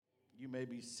may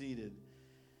be seated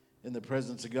in the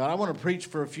presence of God. I want to preach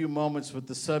for a few moments with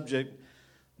the subject,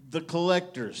 the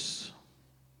collectors.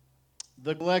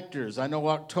 The collectors. I know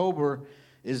October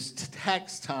is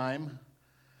tax time,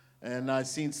 and I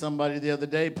seen somebody the other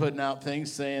day putting out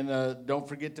things saying, don't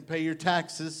forget to pay your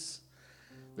taxes.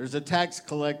 There's a tax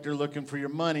collector looking for your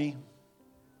money,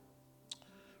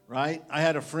 right? I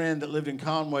had a friend that lived in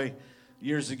Conway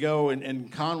years ago, and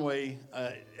Conway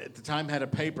at the time had a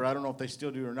paper. I don't know if they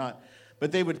still do or not,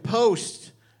 but they would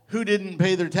post who didn't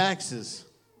pay their taxes.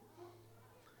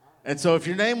 And so if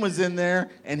your name was in there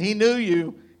and he knew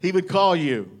you, he would call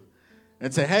you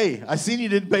and say, hey, I seen you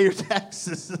didn't pay your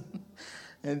taxes.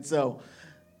 And so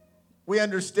we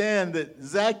understand that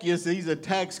Zacchaeus, he's a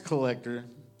tax collector.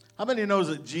 How many knows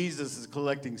that Jesus is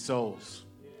collecting souls?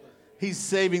 He's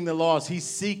saving the lost. He's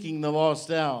seeking the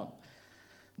lost out.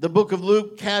 The book of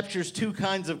Luke captures two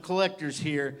kinds of collectors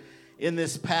here in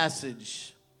this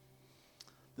passage.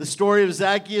 The story of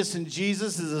Zacchaeus and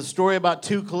Jesus is a story about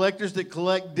two collectors that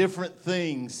collect different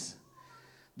things.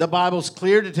 The Bible's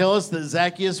clear to tell us that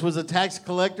Zacchaeus was a tax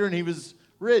collector and he was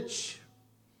rich.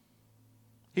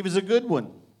 He was a good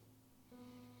one.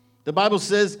 The Bible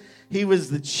says he was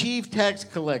the chief tax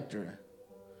collector.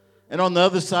 And on the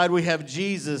other side we have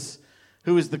Jesus,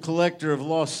 who is the collector of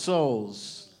lost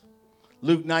souls.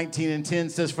 Luke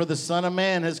 19:10 says, for the Son of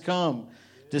Man has come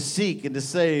to seek and to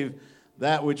save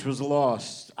that which was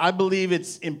lost. I believe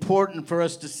it's important for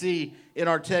us to see in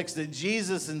our text that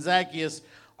Jesus and Zacchaeus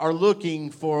are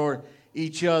looking for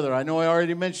each other. I know I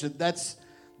already mentioned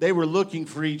they were looking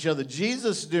for each other.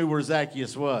 Jesus knew where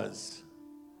Zacchaeus was.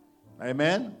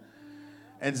 Amen?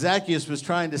 And Zacchaeus was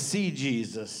trying to see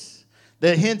Jesus.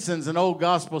 The Hensons, an old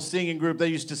gospel singing group, they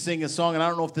used to sing a song, and I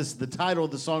don't know if this is the title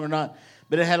of the song or not,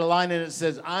 but it had a line in it that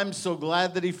says, I'm so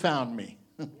glad that he found me.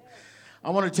 I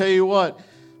want to tell you what,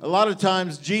 a lot of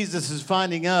times Jesus is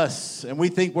finding us, and we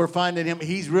think we're finding him.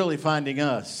 He's really finding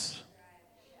us.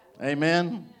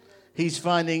 Amen? He's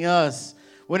finding us.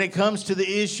 When it comes to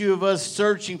the issue of us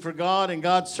searching for God and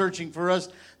God searching for us,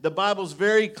 the Bible's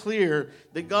very clear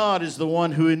that God is the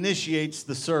one who initiates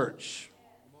the search.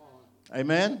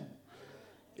 Amen?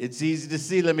 It's easy to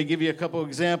see. Let me give you a couple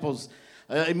examples.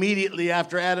 Immediately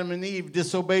after Adam and Eve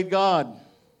disobeyed God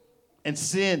and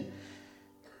sinned,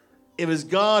 it was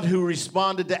God who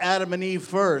responded to Adam and Eve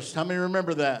first. How many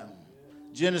remember that?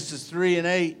 Genesis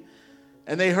 3:8.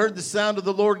 And they heard the sound of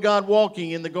the Lord God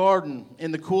walking in the garden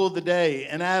in the cool of the day.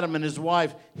 And Adam and his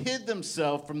wife hid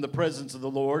themselves from the presence of the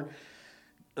Lord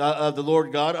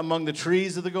God, among the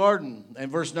trees of the garden.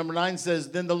 And verse number 9 says,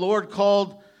 then the Lord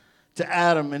called to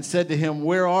Adam and said to him,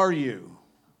 where are you?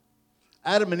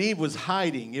 Adam and Eve was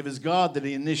hiding. It was God that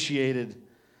initiated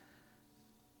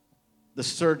the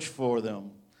search for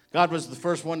them. God was the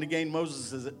first one to gain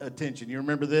Moses' attention. You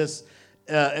remember this?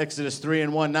 Exodus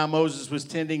 3:1. Now Moses was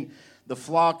tending the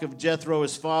flock of Jethro,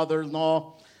 his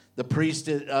father-in-law, the priest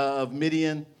of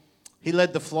Midian. He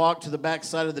led the flock to the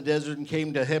backside of the desert and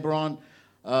came to Hebron,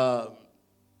 or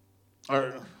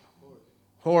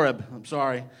Horeb. I'm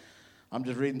sorry. I'm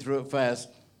just reading through it fast.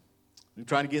 I'm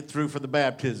trying to get through for the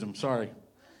baptism. Sorry.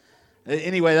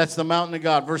 Anyway, that's the mountain of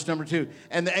God. Verse number 2.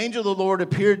 And the angel of the Lord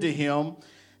appeared to him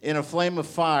in a flame of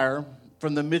fire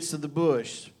from the midst of the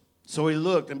bush. So he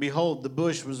looked, and behold, the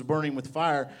bush was burning with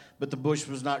fire, but the bush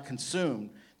was not consumed.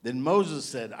 Then Moses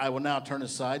said, I will now turn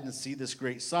aside and see this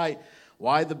great sight,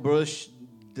 why the bush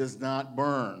does not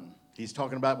burn. He's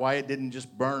talking about why it didn't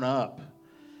just burn up.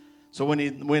 So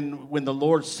when the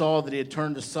Lord saw that he had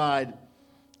turned aside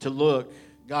to look,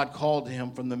 God called to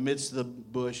him from the midst of the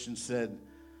bush and said,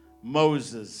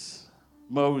 Moses,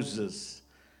 Moses.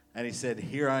 And he said,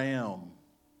 here I am.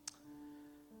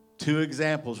 Two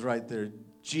examples right there.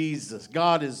 Jesus.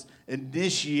 God is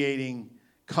initiating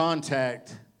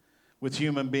contact with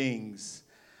human beings.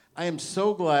 I am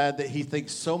so glad that he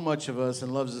thinks so much of us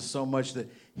and loves us so much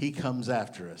that he comes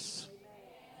after us.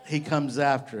 He comes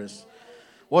after us.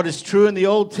 What is true in the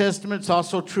Old Testament is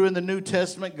also true in the New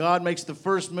Testament. God makes the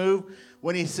first move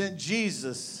when he sent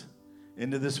Jesus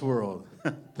into this world.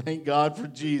 Thank God for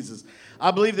Jesus.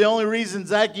 I believe the only reason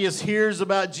Zacchaeus hears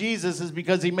about Jesus is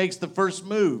because he makes the first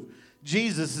move.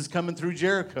 Jesus is coming through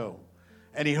Jericho,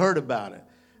 and he heard about it,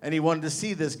 and he wanted to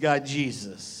see this guy,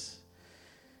 Jesus.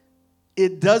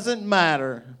 It doesn't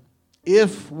matter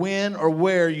if, when, or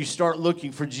where you start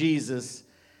looking for Jesus.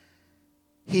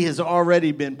 He has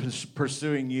already been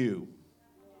pursuing you.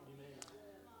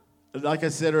 Like I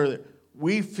said earlier,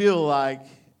 we feel like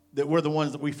that we're the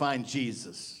ones that we find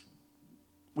Jesus.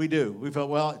 We do. We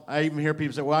felt, well, I even hear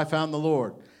people say, well, I found the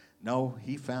Lord. No,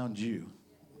 he found you.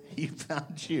 He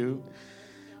found you.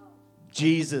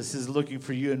 Jesus is looking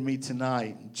for you and me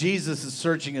tonight. Jesus is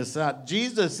searching us out.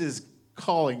 Jesus is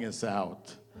calling us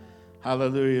out.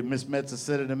 Hallelujah. Miss Metza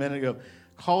said it a minute ago.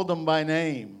 Called them by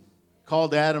name.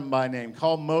 Called Adam by name.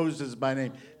 Called Moses by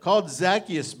name. Called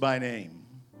Zacchaeus by name.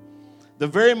 The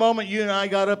very moment you and I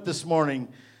got up this morning,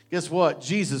 guess what?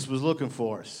 Jesus was looking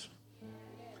for us.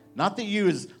 Not that you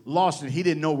was lost and he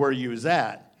didn't know where you was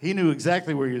at. He knew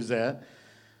exactly where you was at.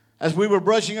 As we were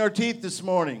brushing our teeth this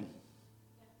morning,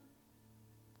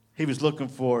 he was looking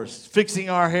for us. Fixing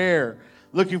our hair,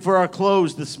 looking for our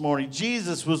clothes this morning.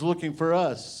 Jesus was looking for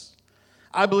us.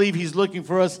 I believe he's looking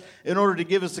for us in order to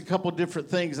give us a couple different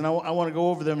things, and I want to go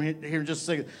over them here in just a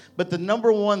second. But the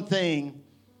number one thing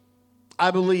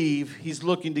I believe he's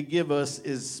looking to give us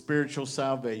is spiritual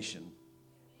salvation.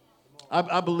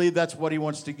 I believe that's what he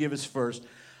wants to give us first.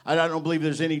 I don't believe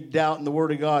there's any doubt in the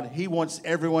Word of God. He wants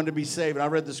everyone to be saved. And I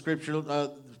read the scripture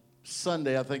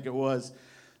Sunday, I think it was,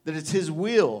 that it's his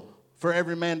will for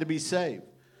every man to be saved.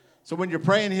 So when you're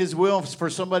praying his will for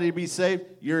somebody to be saved,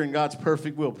 you're in God's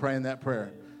perfect will praying that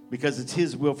prayer because it's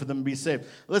his will for them to be saved.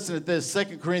 Listen to this.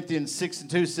 2 Corinthians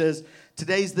 6:2 says,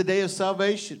 today's the day of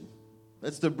salvation.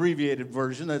 That's the abbreviated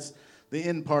version. That's the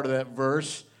end part of that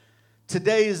verse.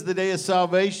 Today is the day of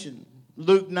salvation.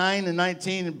 Luke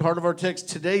 9:19, in part of our text,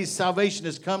 today's salvation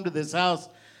has come to this house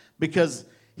because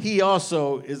he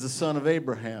also is the son of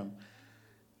Abraham.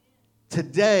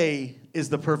 Today is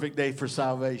the perfect day for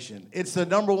salvation. It's the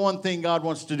number one thing God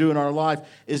wants to do in our life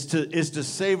is to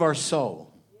save our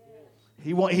soul.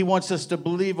 He wants us to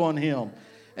believe on him.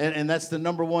 And that's the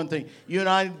number one thing. You and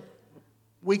I,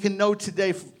 we can know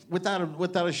today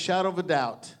without a shadow of a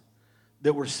doubt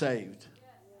that we're saved.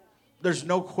 There's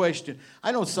no question.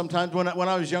 I know sometimes when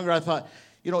I was younger, I thought,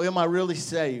 am I really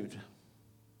saved?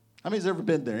 How many's ever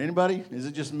been there? Anybody? Is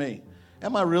it just me?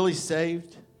 Am I really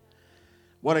saved?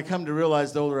 What I come to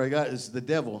realize the older I got is the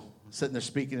devil sitting there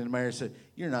speaking in the mirror said,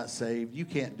 you're not saved. You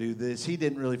can't do this. He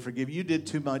didn't really forgive you. You did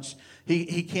too much.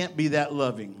 He can't be that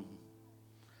loving.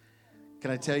 Can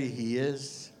I tell you he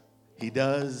is? He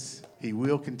does. He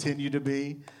will continue to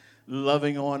be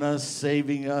loving on us,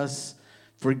 saving us,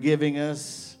 forgiving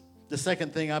us. The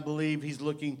second thing I believe he's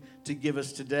looking to give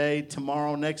us today,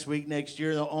 tomorrow, next week, next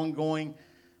year, the ongoing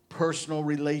personal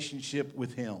relationship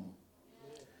with him.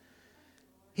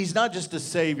 He's not just a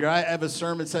Savior. I have a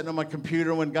sermon sitting on my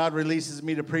computer. When God releases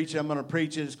me to preach it, I'm going to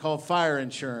preach it. It's called Fire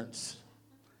Insurance.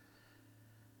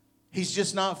 He's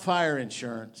just not fire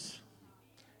insurance.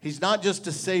 He's not just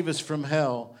to save us from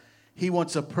hell. He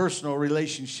wants a personal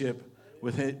relationship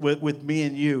with me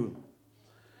and you.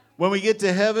 When we get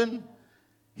to heaven,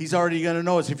 he's already going to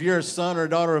know us. If you're a son or a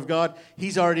daughter of God,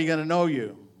 he's already going to know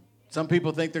you. Some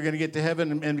people think they're going to get to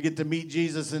heaven and get to meet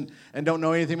Jesus and don't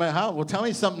know anything about how. Well, tell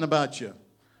me something about you.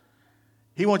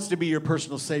 He wants to be your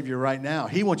personal Savior right now.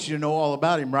 He wants you to know all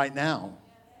about him right now.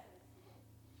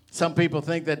 Some people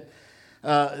think that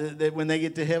when they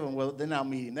get to heaven, well, then I'll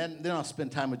meet him. Then I'll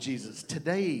spend time with Jesus.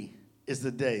 Today is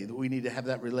the day that we need to have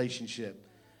that relationship.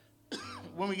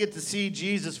 When we get to see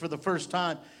Jesus for the first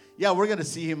time, yeah, we're going to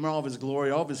see him in all of his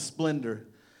glory, all of his splendor,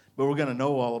 but we're going to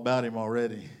know all about him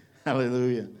already.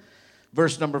 Hallelujah.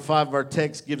 Verse number 5 of our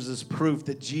text gives us proof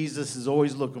that Jesus is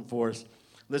always looking for us.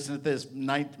 Listen to this,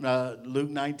 Luke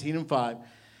 19:5.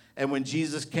 And when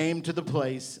Jesus came to the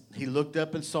place, he looked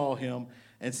up and saw him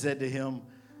and said to him,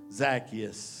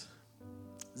 Zacchaeus,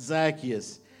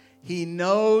 Zacchaeus, he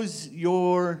knows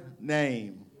your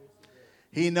name.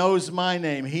 He knows my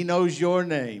name. He knows your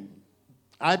name.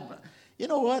 You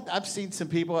know what? I've seen some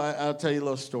people. I'll tell you a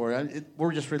little story.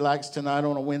 We're just relaxed tonight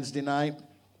on a Wednesday night.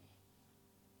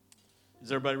 Is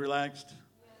everybody relaxed?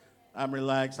 I'm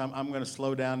relaxed. I'm going to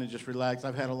slow down and just relax.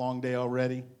 I've had a long day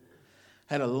already.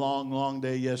 Had a long, long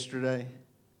day yesterday.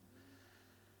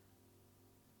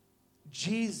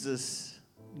 Jesus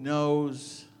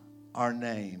knows our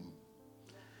name.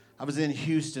 I was in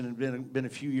Houston, and been a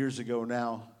few years ago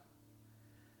now,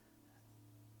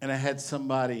 and I had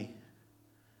somebody.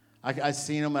 I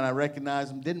seen them and I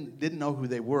recognized them. Didn't know who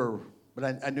they were, but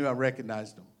I knew I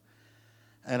recognized them.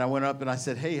 And I went up and I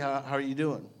said, "Hey, how are you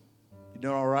doing? You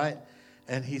doing all right?"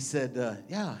 And he said,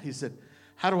 "Yeah." He said,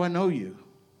 "How do I know you?"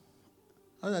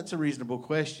 Oh, that's a reasonable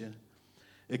question,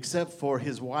 except for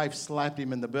his wife slapped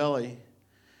him in the belly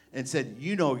and said,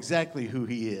 "You know exactly who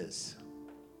he is."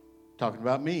 Talking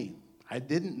about me. I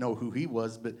didn't know who he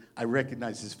was, but I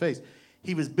recognized his face.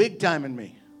 He was big timing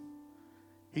me.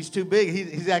 He's too big.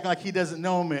 He's acting like he doesn't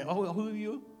know me. "Oh, who are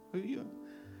you? Who are you?"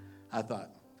 I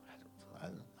thought,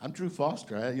 I'm Drew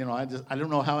Foster. I don't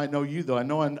know how I know you, though. I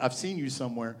know I've seen you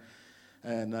somewhere.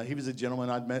 And he was a gentleman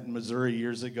I'd met in Missouri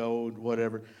years ago,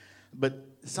 whatever. But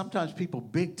sometimes people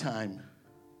big time,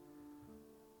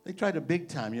 they try to big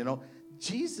time, you know.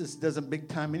 Jesus doesn't big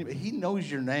time anybody. He knows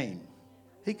your name.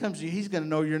 He comes to you, he's going to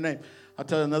know your name. I'll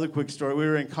tell you another quick story. We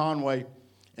were in Conway,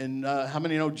 and how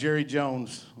many know Jerry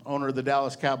Jones, owner of the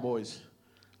Dallas Cowboys?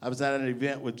 I was at an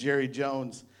event with Jerry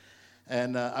Jones,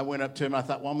 and I went up to him. I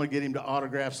thought, well, I'm going to get him to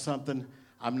autograph something.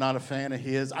 I'm not a fan of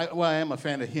his. I am a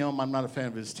fan of him. I'm not a fan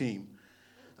of his team.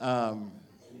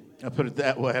 I put it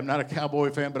that way. I'm not a Cowboy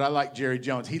fan, but I like Jerry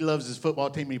Jones. He loves his football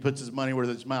team, and he puts his money where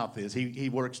his mouth is. He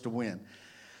works to win.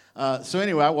 So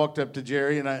anyway, I walked up to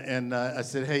Jerry, and I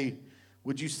said, hey,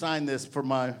 would you sign this for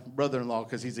my brother-in-law,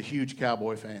 because he's a huge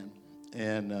Cowboy fan?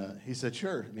 And he said,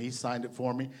 sure. And he signed it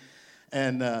for me.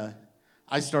 And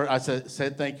I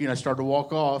said thank you, and I started to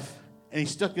walk off. And he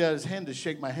stuck out his hand to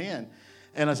shake my hand.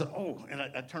 And I said, oh, and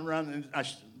I turned around, and I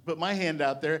put my hand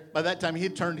out there. By that time, he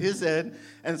had turned his head.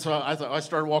 And so I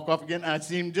started to walk off again. And I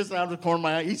see him just out of the corner of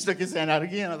my eye. He stuck his hand out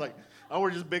again. I was like, oh,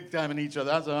 we're just big-timing each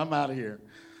other. I said, I'm out of here.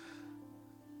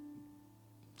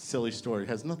 Silly story. It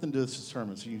has nothing to do with the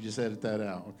sermon, so you just edit that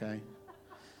out, okay?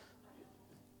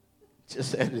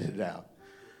 Just edit it out.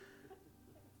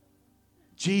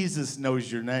 Jesus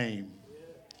knows your name.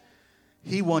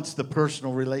 He wants the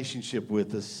personal relationship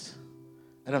with us,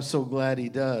 and I'm so glad he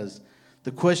does.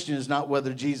 The question is not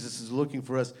whether Jesus is looking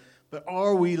for us, but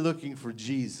are we looking for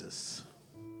Jesus?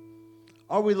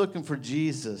 Are we looking for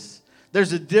Jesus?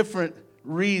 There's a different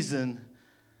reason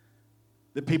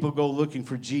that people go looking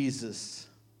for Jesus.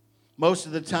 Most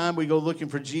of the time, we go looking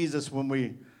for Jesus when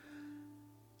we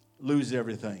lose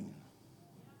everything.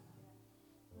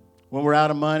 When we're out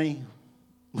of money,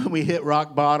 when we hit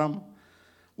rock bottom,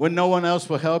 when no one else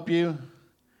will help you,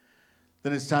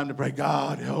 then it's time to pray,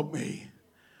 God, help me.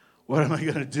 What am I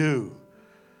going to do?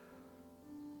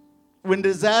 When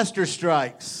disaster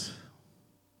strikes,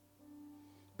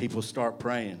 people start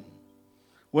praying.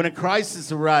 When a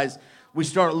crisis arises, we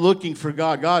start looking for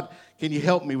God. God, can you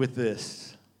help me with this?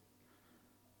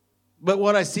 But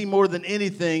what I see more than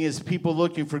anything is people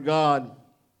looking for God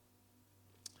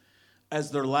as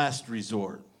their last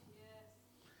resort.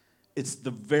 It's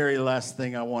the very last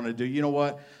thing I want to do. You know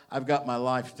what? I've got my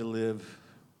life to live.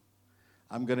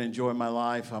 I'm going to enjoy my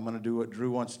life. I'm going to do what Drew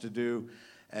wants to do.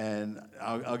 And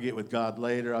I'll get with God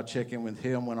later. I'll check in with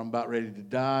him when I'm about ready to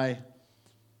die.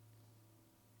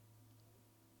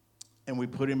 And we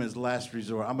put him as last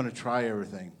resort. I'm going to try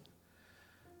everything.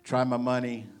 Try my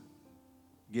money.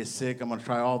 Get sick. I'm going to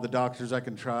try all the doctors I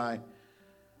can try.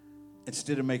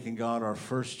 Instead of making God our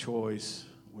first choice,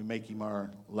 we make him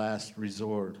our last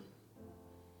resort.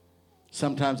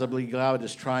 Sometimes I believe God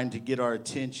is trying to get our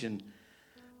attention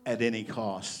at any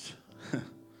cost.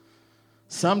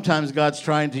 Sometimes God's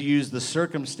trying to use the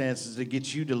circumstances to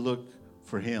get you to look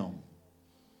for him.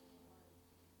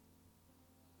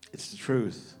 It's the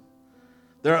truth.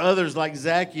 There are others like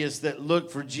Zacchaeus that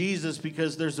look for Jesus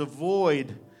because there's a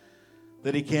void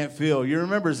that he can't fill. You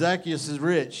remember Zacchaeus is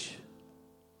rich.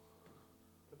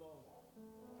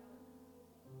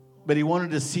 But he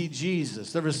wanted to see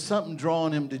Jesus. There was something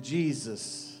drawing him to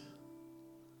Jesus.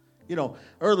 You know,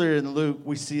 earlier in Luke,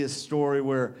 we see a story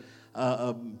where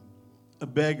a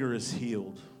beggar is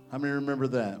healed. How many remember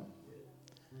that?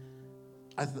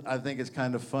 I think it's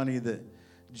kind of funny that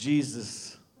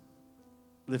Jesus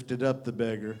lifted up the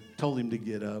beggar, told him to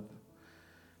get up,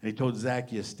 and he told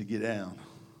Zacchaeus to get down.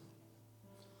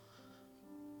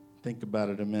 Think about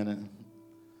it a minute.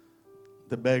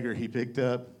 The beggar he picked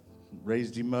up,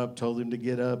 raised him up, told him to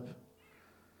get up.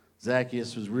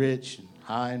 Zacchaeus was rich, and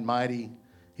high and mighty.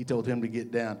 He told him to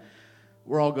get down.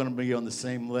 We're all going to be on the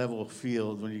same level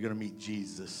field when you're going to meet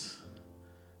Jesus.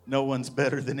 No one's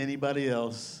better than anybody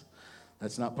else.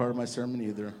 That's not part of my sermon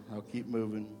either. I'll keep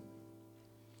moving.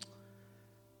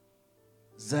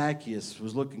 Zacchaeus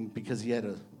was looking because he had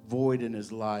a void in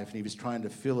his life, and he was trying to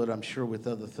fill it, I'm sure, with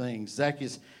other things.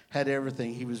 Zacchaeus had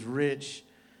everything. He was rich,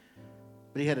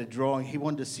 but he had a drawing. He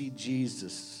wanted to see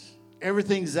Jesus.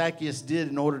 Everything Zacchaeus did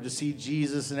in order to see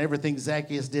Jesus and everything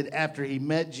Zacchaeus did after he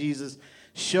met Jesus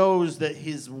shows that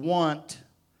his want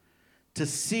to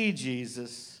see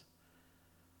Jesus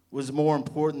was more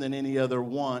important than any other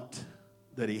want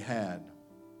that he had.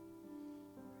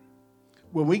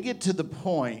 When we get to the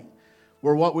point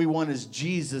where what we want is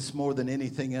Jesus more than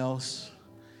anything else,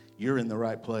 you're in the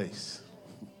right place.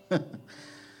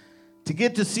 To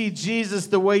get to see Jesus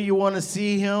the way you want to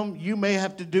see him, you may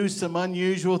have to do some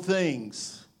unusual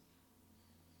things.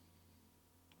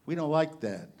 We don't like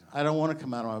that. I don't want to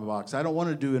come out of my box. I don't want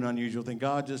to do an unusual thing.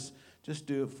 God, just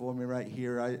do it for me right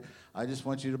here. I just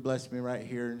want you to bless me right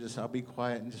here, and I'll be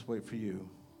quiet and just wait for you.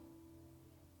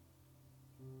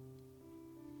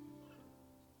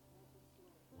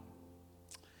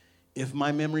 If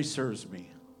my memory serves me,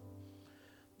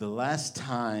 the last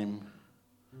time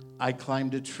I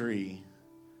climbed a tree,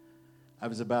 I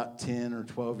was about 10 or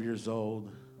 12 years old.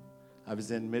 I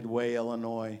was in Midway,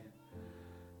 Illinois,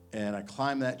 and I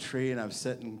climbed that tree, and I was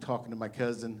sitting talking to my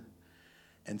cousin,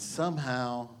 and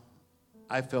somehow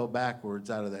I fell backwards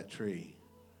out of that tree.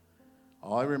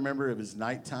 All I remember, it was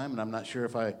nighttime, and I'm not sure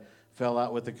if I fell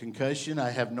out with a concussion. I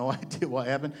have no idea what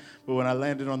happened, but when I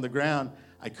landed on the ground,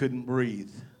 I couldn't breathe.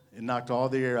 It knocked all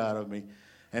the air out of me.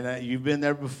 And you've been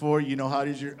there before. You know how it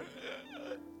is. Your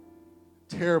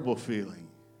terrible feeling.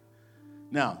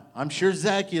 Now, I'm sure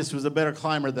Zacchaeus was a better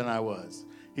climber than I was.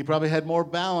 He probably had more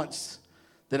balance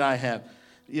than I have.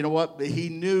 You know what? But he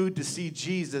knew to see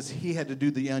Jesus, he had to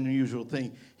do the unusual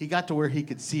thing. He got to where he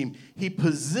could see him. He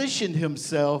positioned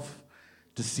himself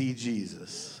to see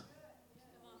Jesus.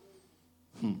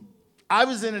 I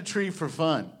was in a tree for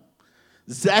fun.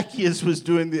 Zacchaeus was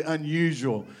doing the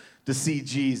unusual to see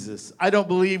Jesus. I don't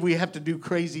believe we have to do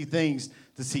crazy things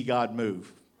to see God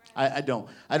move. I don't.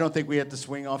 I don't think we have to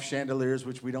swing off chandeliers,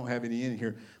 which we don't have any in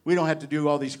here. We don't have to do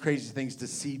all these crazy things to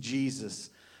see Jesus.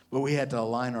 But we had to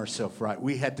align ourselves right.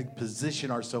 We had to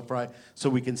position ourselves right so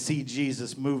we can see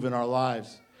Jesus move in our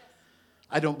lives.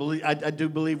 I do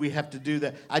believe we have to do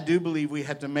that. I do believe we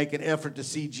have to make an effort to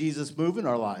see Jesus move in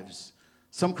our lives.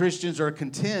 Some Christians are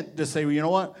content to say, well, you know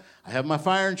what? I have my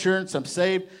fire insurance. I'm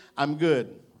saved. I'm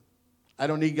good. I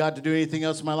don't need God to do anything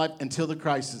else in my life until the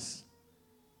crisis.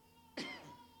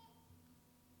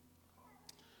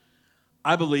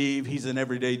 I believe he's an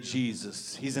everyday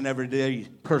Jesus. He's an everyday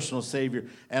personal Savior.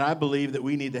 And I believe that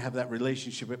we need to have that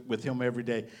relationship with him every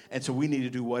day. And so we need to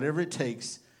do whatever it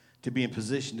takes to be in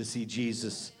position to see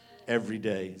Jesus every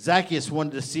day. Zacchaeus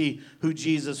wanted to see who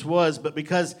Jesus was, but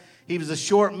because he was a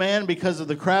short man, because of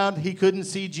the crowd, he couldn't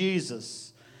see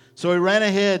Jesus. So he ran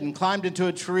ahead and climbed into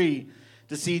a tree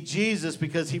to see Jesus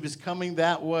because he was coming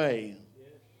that way.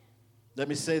 Let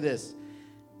me say this.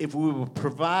 If we will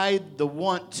provide the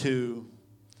want to,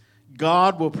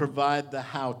 God will provide the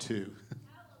how to.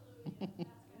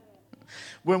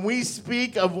 When we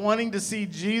speak of wanting to see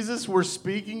Jesus, we're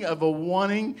speaking of a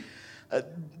wanting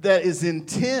that is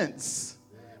intense.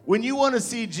 When you want to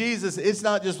see Jesus, it's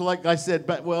not just like I said,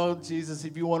 but well, Jesus,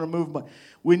 if you want to move my...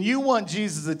 When you want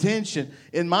Jesus' attention,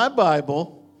 in my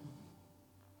Bible,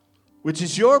 which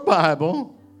is your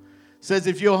Bible, says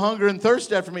if you'll hunger and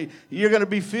thirst after me, you're going to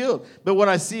be filled. But what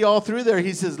I see all through there,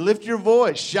 he says, lift your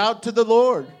voice, shout to the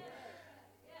Lord.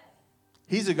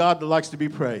 He's a God that likes to be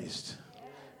praised.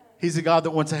 He's a God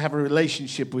that wants to have a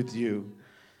relationship with you.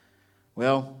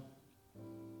 Well,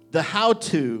 the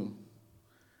how-to,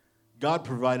 God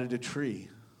provided a tree.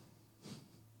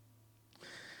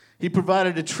 He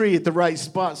provided a tree at the right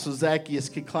spot so Zacchaeus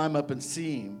could climb up and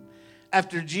see him.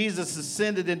 After Jesus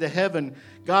ascended into heaven,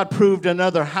 God proved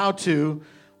another how-to,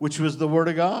 which was the Word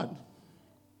of God.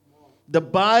 The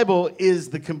Bible is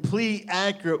the complete,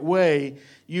 accurate way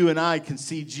you and I can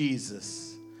see Jesus.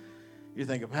 You're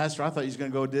thinking, Pastor, I thought he was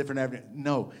going to go a different avenue.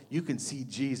 No, you can see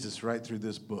Jesus right through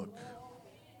this book.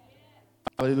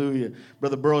 Hallelujah.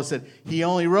 Brother Burrow said, he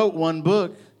only wrote one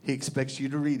book. He expects you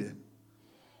to read it.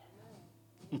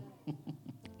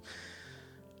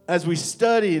 As we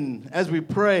study and as we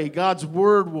pray, God's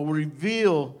Word will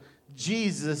reveal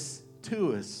Jesus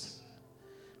to us.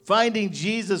 Finding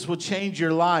Jesus will change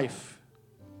your life.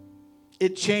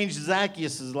 It changed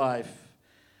Zacchaeus' life.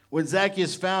 When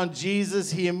Zacchaeus found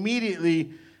Jesus, he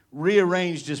immediately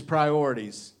rearranged his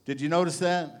priorities. Did you notice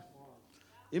that?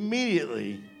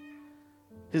 Immediately.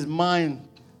 His mind,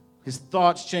 his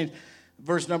thoughts changed.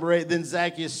 Verse number 8, then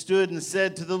Zacchaeus stood and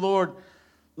said to the Lord,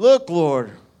 look,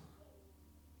 Lord,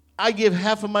 I give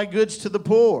half of my goods to the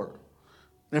poor.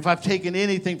 And if I've taken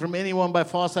anything from anyone by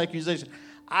false accusation,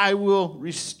 I will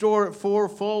restore it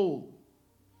fourfold.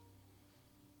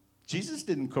 Jesus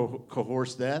didn't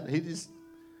coerce that.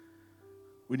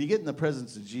 When you get in the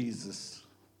presence of Jesus,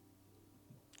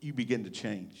 you begin to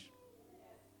change.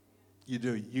 You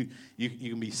do. You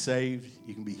can be saved.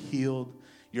 You can be healed.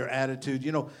 Your attitude.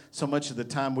 You know, so much of the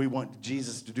time we want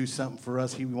Jesus to do something for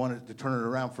us. He wanted to turn it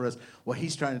around for us. What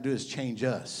he's trying to do is change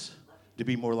us to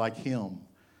be more like him.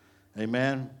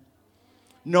 Amen?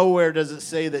 Nowhere does it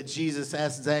say that Jesus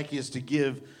asked Zacchaeus to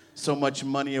give so much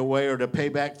money away or to pay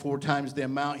back 4 times the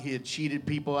amount he had cheated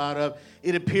people out of.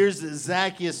 It appears that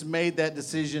Zacchaeus made that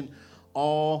decision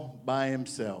all by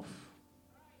himself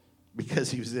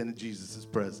because he was in Jesus'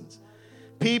 presence.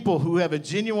 People who have a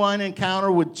genuine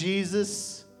encounter with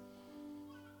Jesus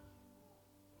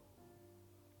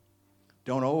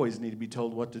don't always need to be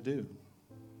told what to do.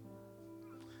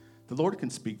 The Lord can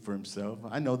speak for himself.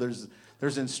 I know there's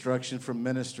There's instruction from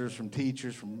ministers, from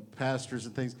teachers, from pastors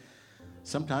and things.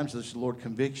 Sometimes the Lord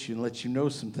convicts you and lets you know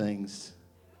some things.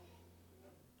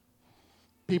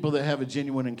 People that have a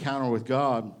genuine encounter with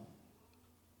God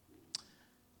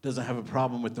doesn't have a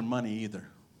problem with their money either.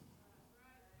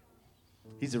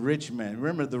 He's a rich man.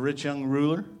 Remember the rich young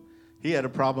ruler? He had a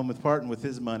problem with parting with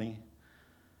his money.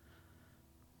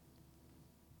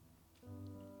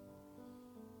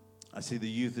 I see the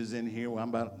youth is in here. Well,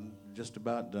 I'm just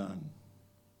about done.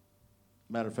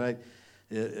 Matter of fact,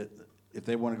 if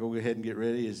they want to go ahead and get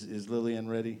ready, is Lillian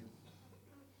ready?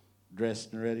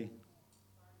 Dressed and ready?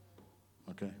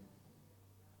 Okay.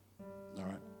 All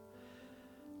right.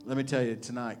 Let me tell you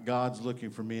tonight, God's looking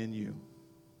for me and you.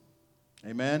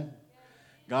 Amen?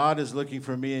 God is looking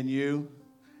for me and you,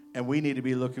 and we need to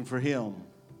be looking for Him.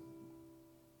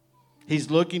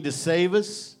 He's looking to save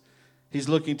us. He's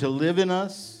looking to live in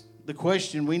us. The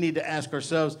question we need to ask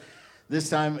ourselves this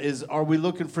time is, are we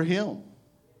looking for Him?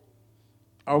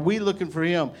 Are we looking for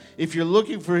Him? If you're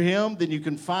looking for Him, then you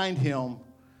can find Him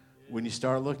when you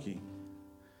start looking.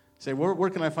 Say, where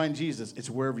can I find Jesus? It's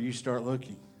wherever you start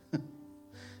looking.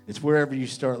 It's wherever you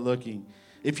start looking.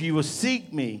 If you will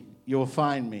seek me, you will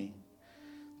find me.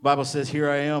 The Bible says, here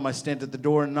I am, I stand at the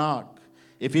door and knock.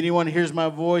 If anyone hears my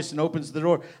voice and opens the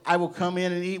door, I will come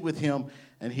in and eat with him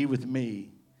and he with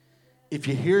me. If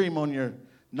you hear him on your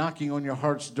knocking on your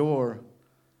heart's door,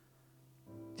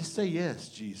 just say yes,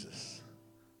 Jesus.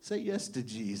 Say yes to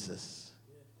Jesus.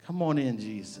 Come on in,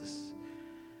 Jesus.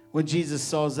 When Jesus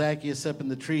saw Zacchaeus up in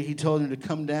the tree, he told him to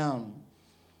come down.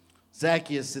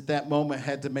 Zacchaeus at that moment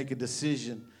had to make a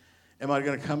decision. Am I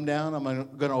going to come down? Am I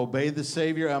going to obey the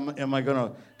Savior? Am I going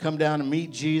to come down and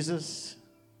meet Jesus?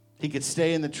 He could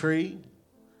stay in the tree,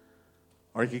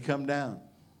 or he could come down.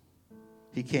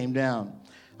 He came down.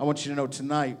 I want you to know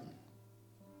tonight,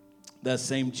 that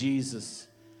same Jesus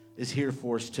is here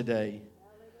for us today.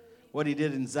 What he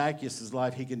did in Zacchaeus'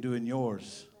 life, he can do in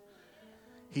yours.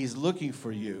 He's looking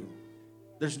for you.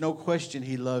 There's no question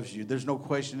he loves you. There's no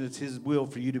question it's his will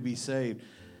for you to be saved.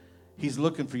 He's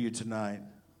looking for you tonight.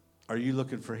 Are you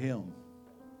looking for him?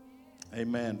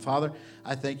 Amen. Father,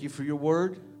 I thank you for your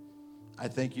word. I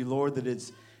thank you, Lord, that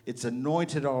it's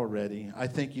anointed already. I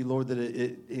thank you, Lord, that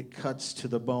it cuts to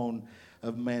the bone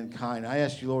of mankind. I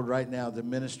ask you, Lord, right now to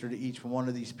minister to each one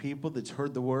of these people that's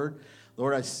heard the word.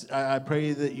 Lord, I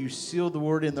pray that you seal the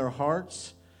word in their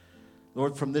hearts.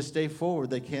 Lord, from this day forward,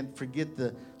 they can't forget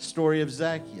the story of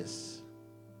Zacchaeus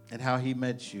and how he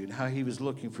met you and how he was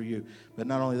looking for you. But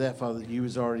not only that, Father, he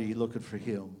was already looking for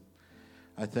him.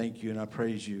 I thank you and I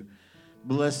praise you.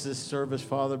 Bless this service,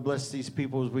 Father. Bless these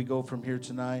people as we go from here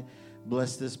tonight.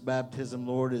 Bless this baptism,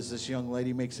 Lord, as this young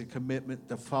lady makes a commitment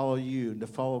to follow you and to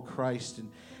follow Christ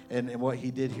and what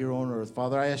he did here on earth.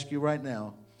 Father, I ask you right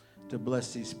now to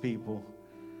bless these people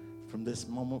from this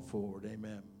moment forward.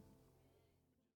 Amen.